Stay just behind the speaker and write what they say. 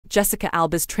Jessica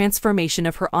Alba's transformation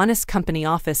of her Honest Company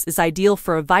office is ideal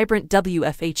for a vibrant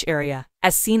WFH area.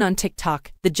 As seen on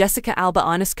TikTok, the Jessica Alba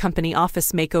Honest Company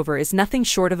office makeover is nothing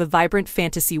short of a vibrant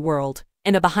fantasy world.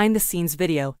 In a behind-the-scenes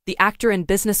video, the actor and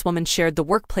businesswoman shared the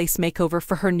workplace makeover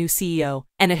for her new CEO,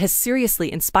 and it has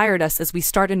seriously inspired us as we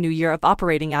start a new year of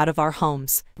operating out of our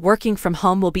homes. Working from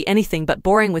home will be anything but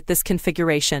boring with this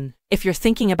configuration. If you're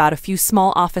thinking about a few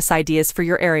small office ideas for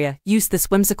your area, use this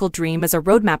whimsical dream as a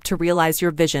roadmap to realize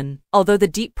your vision. Although the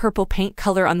deep purple paint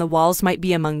color on the walls might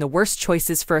be among the worst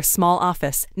choices for a small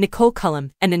office, Nicole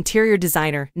Cullum, an interior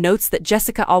designer, notes that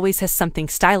Jessica always has something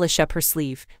stylish up her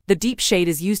sleeve. The deep shade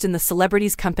is used in the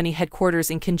celebrity's company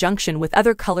headquarters in conjunction with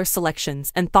other color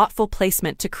selections and thoughtful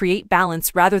placement to create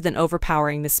balance rather than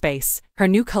overpowering the space. Her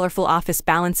new colorful office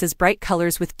balances bright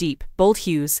colors with deep, bold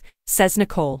hues, says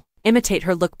Nicole. Imitate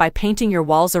her look by painting your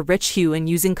walls a rich hue and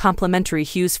using complementary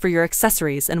hues for your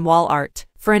accessories and wall art.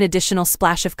 For an additional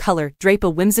splash of color, drape a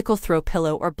whimsical throw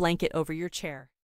pillow or blanket over your chair.